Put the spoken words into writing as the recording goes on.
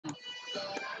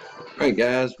Alright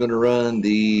guys, going to run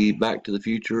the Back to the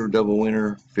Future double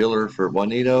winner filler for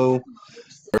Juanito.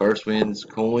 First wins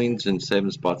coins and 7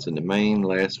 spots in the main.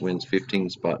 Last wins 15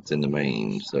 spots in the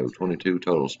main. So 22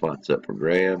 total spots up for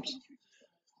grabs.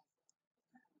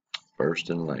 First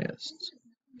and last.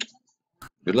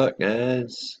 Good luck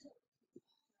guys.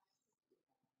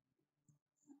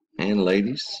 And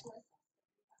ladies.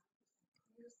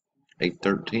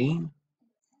 813.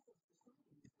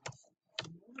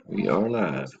 We are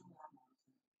live.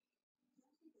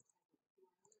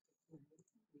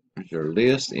 Here's your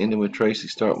list. Ending with Tracy,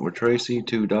 starting with Tracy.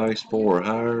 2 dice, 4 or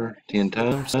higher, 10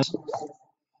 times.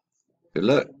 Good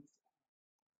luck.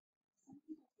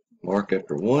 Mark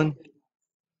after 1.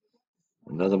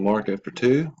 Another mark after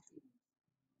 2.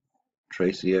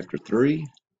 Tracy after 3.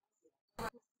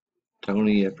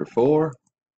 Tony after 4.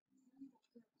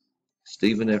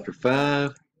 Stephen after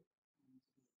 5.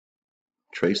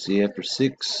 Tracy after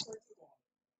 6.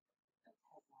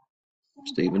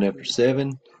 Stephen after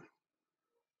 7.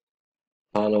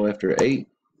 Paulo after 8.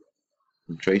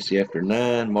 And Tracy after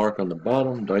 9. Mark on the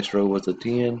bottom. Dice roll was a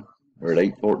 10. We're at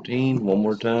 814. One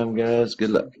more time, guys. Good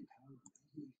luck.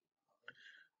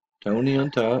 Tony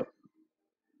on top.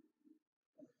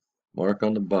 Mark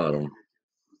on the bottom.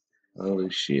 Holy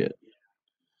shit.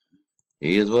 It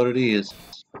is what it is.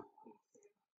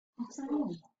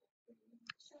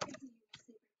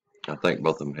 I think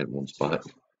both of them had one spot.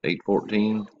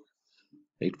 814.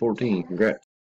 814. Congrats.